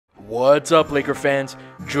What's up, Laker fans?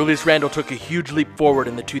 Julius Randle took a huge leap forward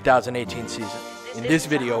in the 2018 season. In this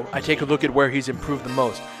video, I take a look at where he's improved the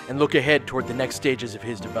most and look ahead toward the next stages of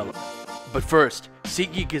his development. But first,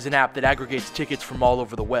 SeatGeek is an app that aggregates tickets from all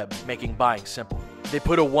over the web, making buying simple. They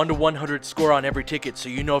put a 1 to 100 score on every ticket so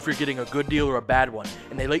you know if you're getting a good deal or a bad one,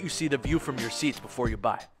 and they let you see the view from your seats before you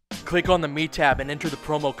buy. Click on the Me tab and enter the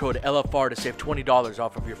promo code LFR to save $20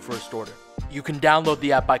 off of your first order. You can download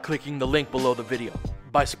the app by clicking the link below the video.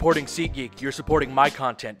 By supporting SeatGeek, you're supporting my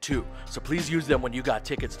content too, so please use them when you got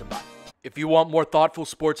tickets to buy. If you want more thoughtful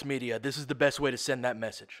sports media, this is the best way to send that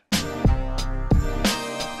message.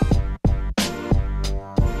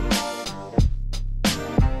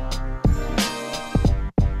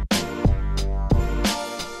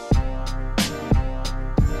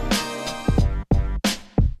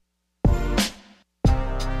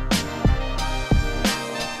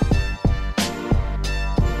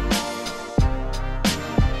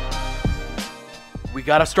 We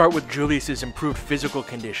gotta start with Julius's improved physical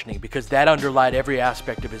conditioning because that underlied every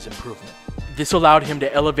aspect of his improvement. This allowed him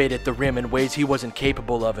to elevate at the rim in ways he wasn't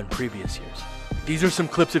capable of in previous years. These are some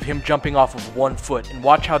clips of him jumping off of 1 foot, and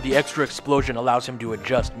watch how the extra explosion allows him to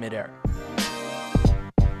adjust midair.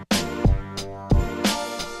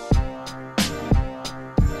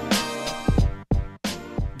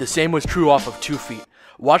 The same was true off of 2 feet.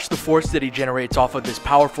 Watch the force that he generates off of this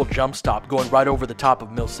powerful jump stop going right over the top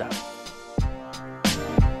of Millsap.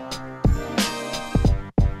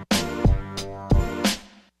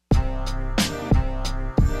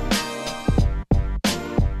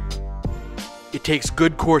 It takes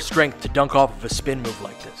good core strength to dunk off of a spin move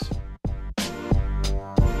like this.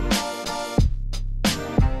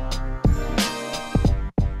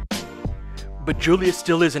 But Julius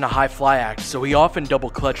still isn't a high fly act, so he often double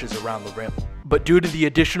clutches around the rim. But due to the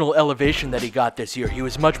additional elevation that he got this year, he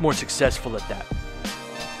was much more successful at that.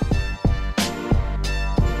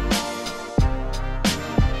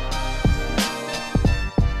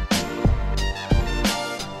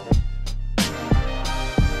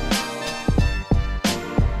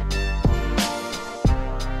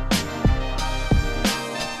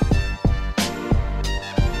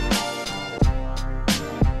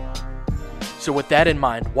 So with that in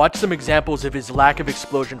mind, watch some examples of his lack of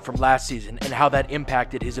explosion from last season and how that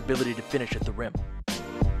impacted his ability to finish at the rim.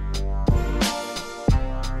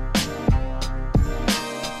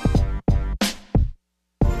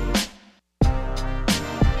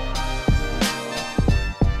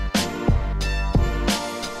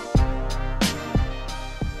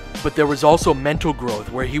 But there was also mental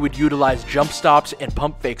growth where he would utilize jump stops and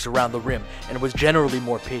pump fakes around the rim and was generally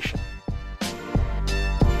more patient.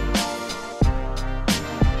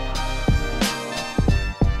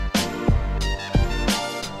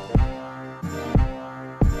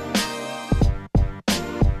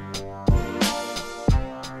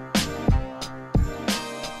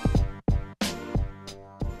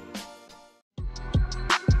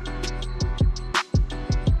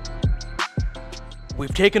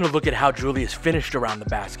 We've taken a look at how Julius finished around the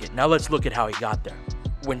basket. Now let's look at how he got there.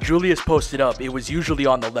 When Julius posted up, it was usually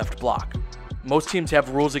on the left block. Most teams have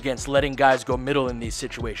rules against letting guys go middle in these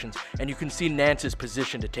situations, and you can see Nance's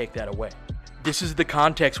position to take that away. This is the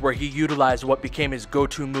context where he utilized what became his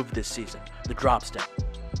go-to move this season, the drop step.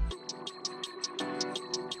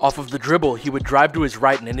 Off of the dribble, he would drive to his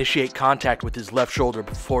right and initiate contact with his left shoulder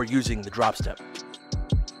before using the drop step.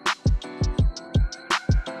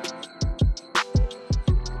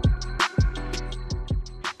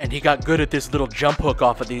 And he got good at this little jump hook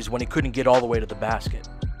off of these when he couldn't get all the way to the basket.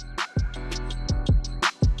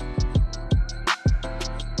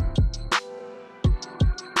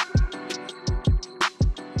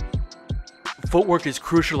 Footwork is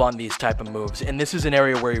crucial on these type of moves, and this is an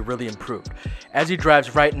area where he really improved. As he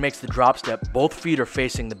drives right and makes the drop step, both feet are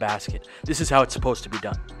facing the basket. This is how it's supposed to be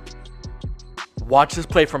done. Watch this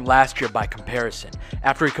play from last year by comparison.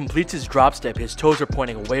 After he completes his drop step, his toes are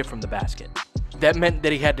pointing away from the basket. That meant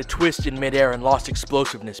that he had to twist in midair and lost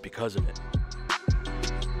explosiveness because of it.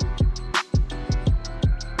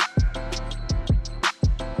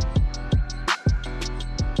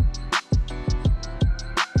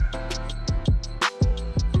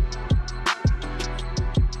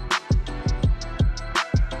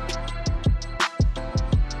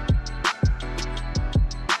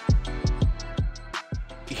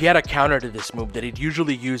 He had a counter to this move that he'd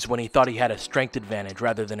usually use when he thought he had a strength advantage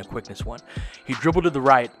rather than a quickness one. He'd dribble to the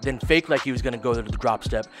right, then fake like he was going to go to the drop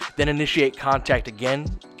step, then initiate contact again,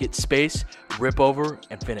 get space, rip over,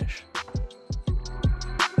 and finish.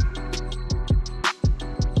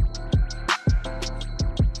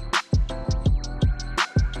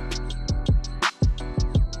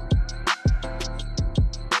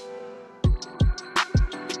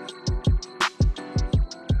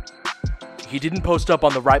 He didn't post up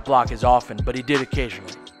on the right block as often, but he did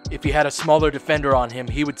occasionally. If he had a smaller defender on him,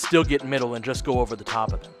 he would still get middle and just go over the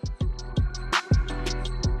top of them.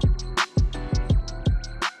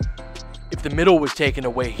 If the middle was taken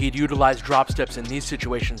away, he'd utilize drop steps in these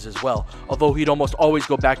situations as well, although he'd almost always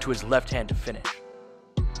go back to his left hand to finish.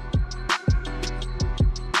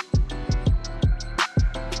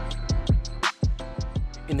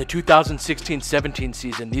 In the 2016-17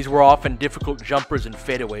 season, these were often difficult jumpers and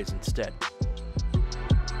fadeaways instead.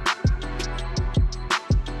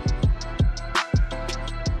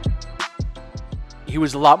 He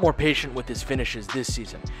was a lot more patient with his finishes this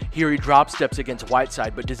season. Here he drop steps against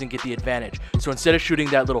Whiteside but doesn't get the advantage, so instead of shooting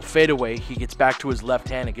that little fadeaway, he gets back to his left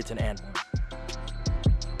hand and gets an and one.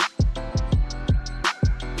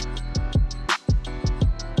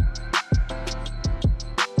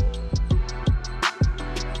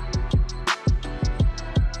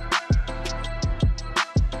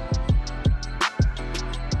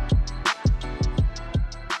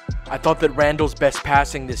 I thought that Randle's best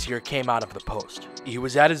passing this year came out of the post. He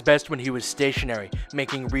was at his best when he was stationary,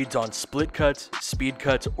 making reads on split cuts, speed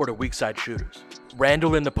cuts, or to weak side shooters.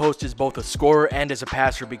 Randle in the post as both a scorer and as a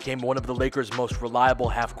passer became one of the Lakers' most reliable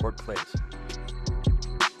half-court plays.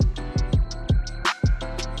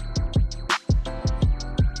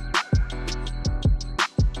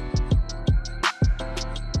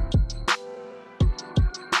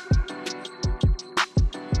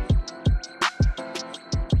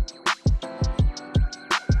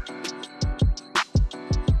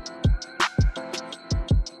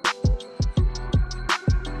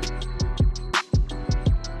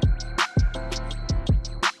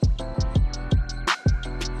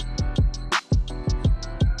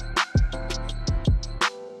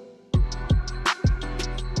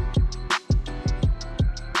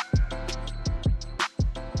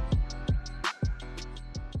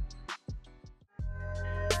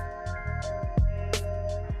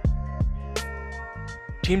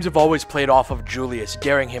 Teams have always played off of Julius,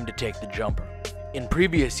 daring him to take the jumper. In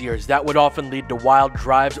previous years, that would often lead to wild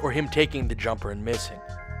drives or him taking the jumper and missing.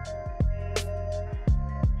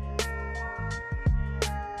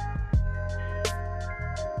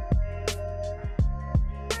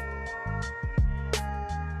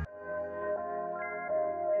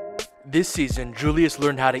 This season, Julius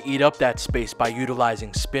learned how to eat up that space by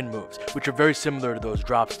utilizing spin moves, which are very similar to those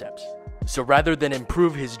drop steps. So rather than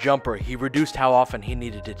improve his jumper, he reduced how often he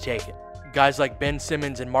needed to take it. Guys like Ben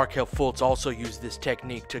Simmons and Markelle Fultz also use this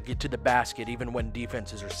technique to get to the basket even when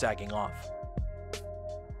defenses are sagging off.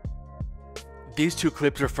 These two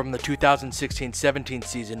clips are from the 2016-17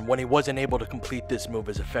 season when he wasn't able to complete this move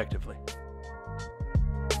as effectively.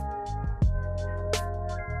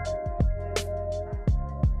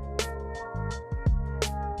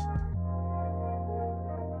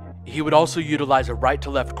 He would also utilize a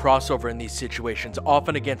right-to-left crossover in these situations,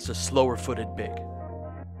 often against a slower-footed big.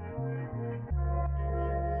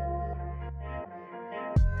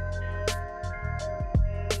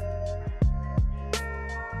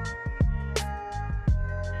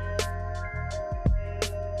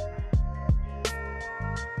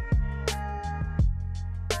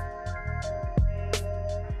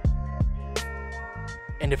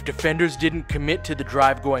 And if defenders didn't commit to the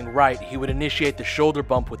drive going right, he would initiate the shoulder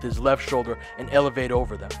bump with his left shoulder and elevate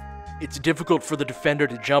over them. It's difficult for the defender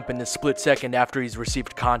to jump in the split second after he's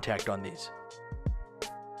received contact on these.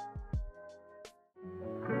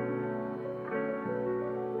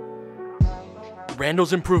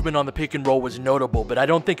 Randle's improvement on the pick and roll was notable, but I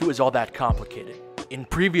don't think it was all that complicated. In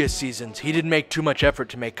previous seasons, he didn't make too much effort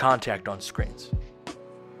to make contact on screens.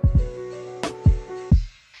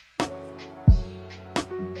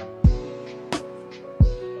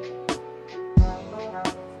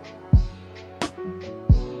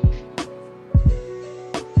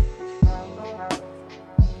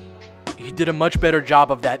 He did a much better job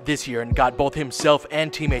of that this year and got both himself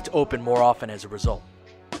and teammates open more often as a result.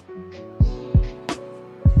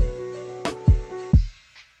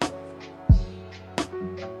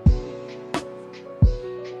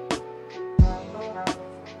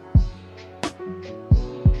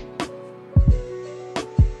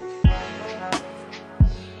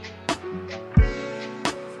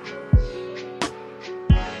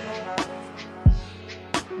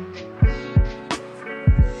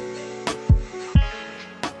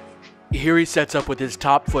 Here he sets up with his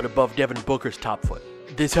top foot above Devin Booker's top foot.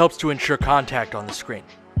 This helps to ensure contact on the screen.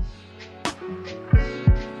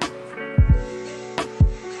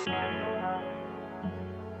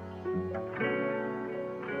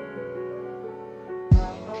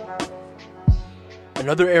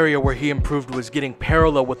 Another area where he improved was getting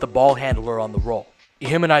parallel with the ball handler on the roll.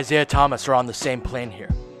 Him and Isaiah Thomas are on the same plane here.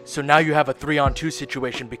 So now you have a 3-on-2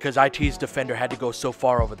 situation because IT's defender had to go so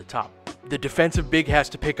far over the top. The defensive big has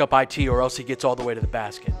to pick up IT or else he gets all the way to the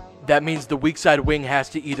basket. That means the weak side wing has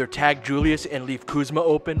to either tag Julius and leave Kuzma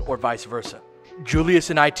open or vice versa. Julius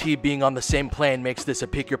and IT being on the same plane makes this a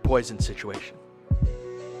pick your poison situation.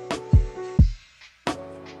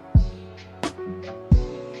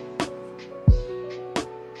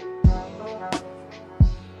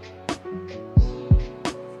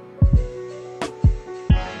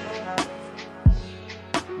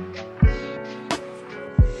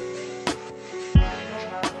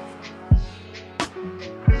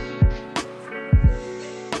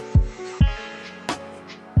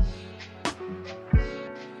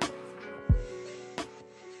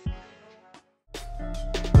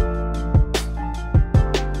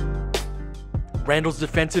 Randle's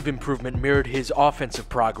defensive improvement mirrored his offensive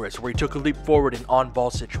progress, where he took a leap forward in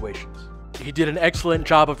on-ball situations. He did an excellent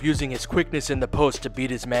job of using his quickness in the post to beat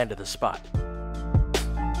his man to the spot.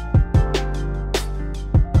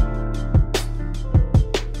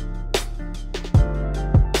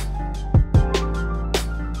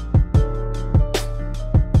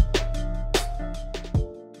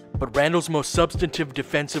 But Randle's most substantive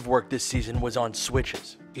defensive work this season was on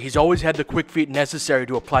switches. He's always had the quick feet necessary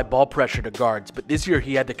to apply ball pressure to guards, but this year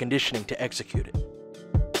he had the conditioning to execute it.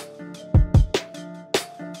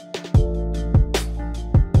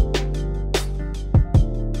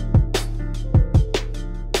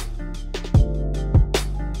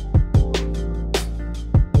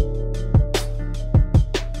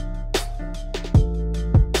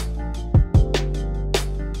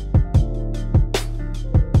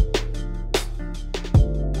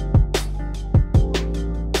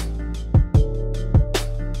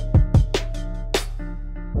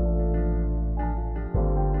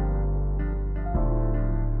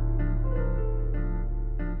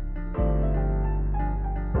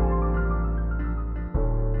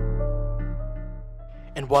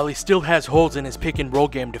 And while he still has holes in his pick and roll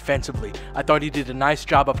game defensively, I thought he did a nice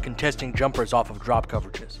job of contesting jumpers off of drop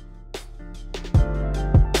coverages.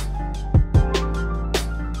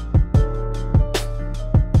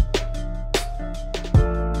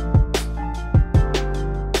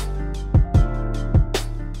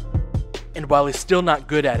 And while he's still not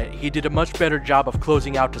good at it, he did a much better job of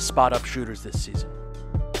closing out to spot up shooters this season.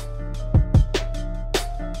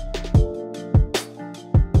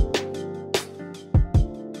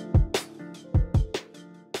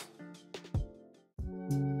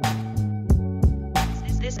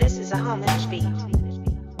 This is a Homage beat.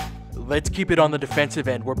 Let's keep it on the defensive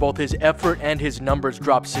end, where both his effort and his numbers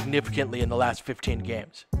dropped significantly in the last 15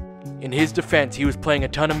 games. In his defense, he was playing a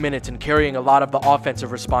ton of minutes and carrying a lot of the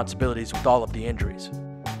offensive responsibilities with all of the injuries.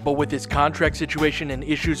 But with his contract situation and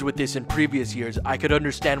issues with this in previous years, I could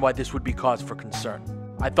understand why this would be cause for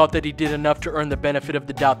concern. I thought that he did enough to earn the benefit of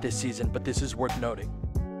the doubt this season, but this is worth noting.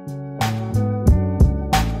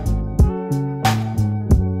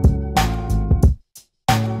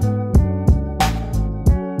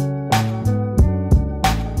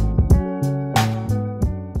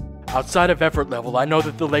 Outside of effort level, I know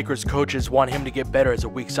that the Lakers coaches want him to get better as a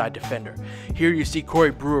weak side defender. Here you see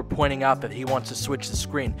Corey Brewer pointing out that he wants to switch the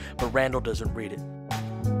screen, but Randle doesn't read it.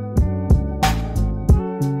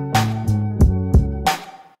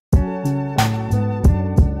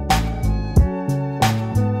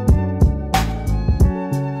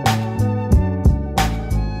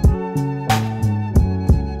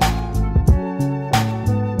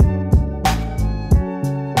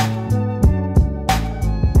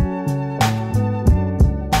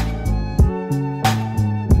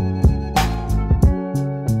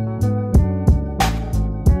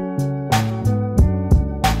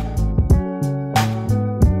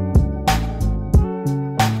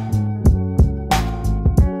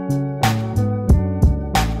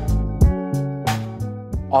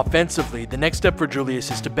 Offensively, the next step for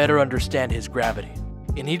Julius is to better understand his gravity.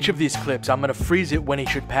 In each of these clips, I'm going to freeze it when he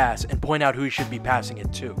should pass and point out who he should be passing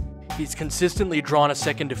it to. He's consistently drawn a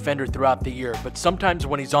second defender throughout the year, but sometimes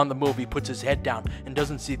when he's on the move, he puts his head down and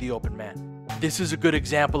doesn't see the open man. This is a good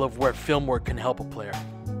example of where film work can help a player.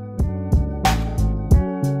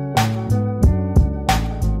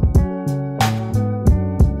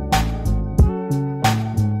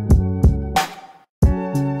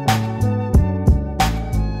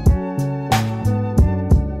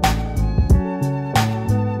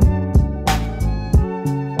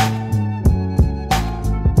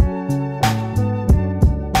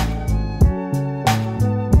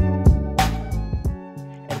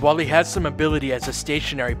 While he has some ability as a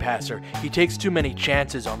stationary passer, he takes too many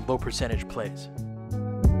chances on low percentage plays.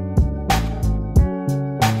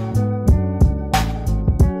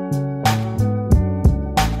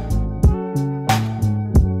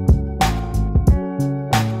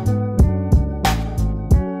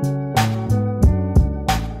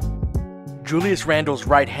 Julius Randle's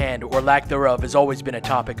right hand, or lack thereof, has always been a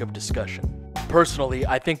topic of discussion. Personally,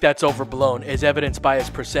 I think that's overblown, as evidenced by his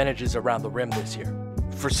percentages around the rim this year.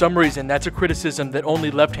 For some reason, that's a criticism that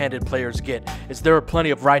only left-handed players get, as there are plenty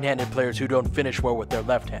of right-handed players who don't finish well with their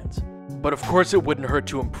left hands. But of course it wouldn't hurt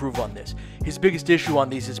to improve on this. His biggest issue on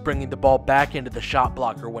these is bringing the ball back into the shot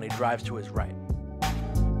blocker when he drives to his right.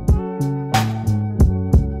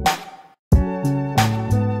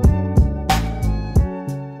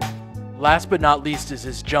 Last but not least is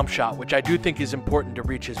his jump shot, which I do think is important to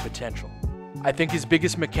reach his potential. I think his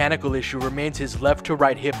biggest mechanical issue remains his left to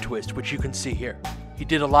right hip twist, which you can see here. He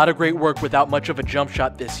did a lot of great work without much of a jump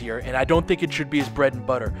shot this year, and I don't think it should be his bread and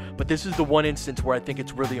butter, but this is the one instance where I think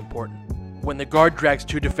it's really important. When the guard drags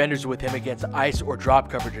two defenders with him against ice or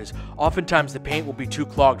drop coverages, oftentimes the paint will be too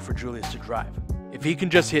clogged for Julius to drive. If he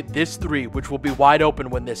can just hit this three, which will be wide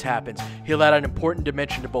open when this happens, he'll add an important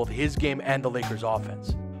dimension to both his game and the Lakers'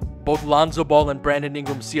 offense. Both Lonzo Ball and Brandon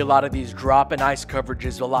Ingram see a lot of these drop and ice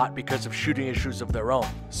coverages a lot because of shooting issues of their own.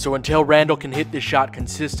 So until Randle can hit this shot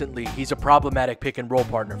consistently, he's a problematic pick and roll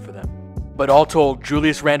partner for them. But all told,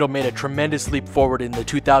 Julius Randle made a tremendous leap forward in the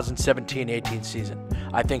 2017-18 season.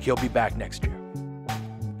 I think he'll be back next year.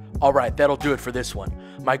 Alright, that'll do it for this one.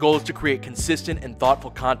 My goal is to create consistent and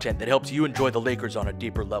thoughtful content that helps you enjoy the Lakers on a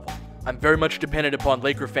deeper level. I'm very much dependent upon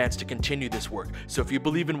Laker fans to continue this work, so if you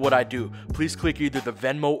believe in what I do, please click either the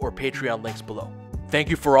Venmo or Patreon links below. Thank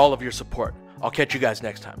you for all of your support. I'll catch you guys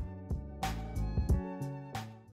next time.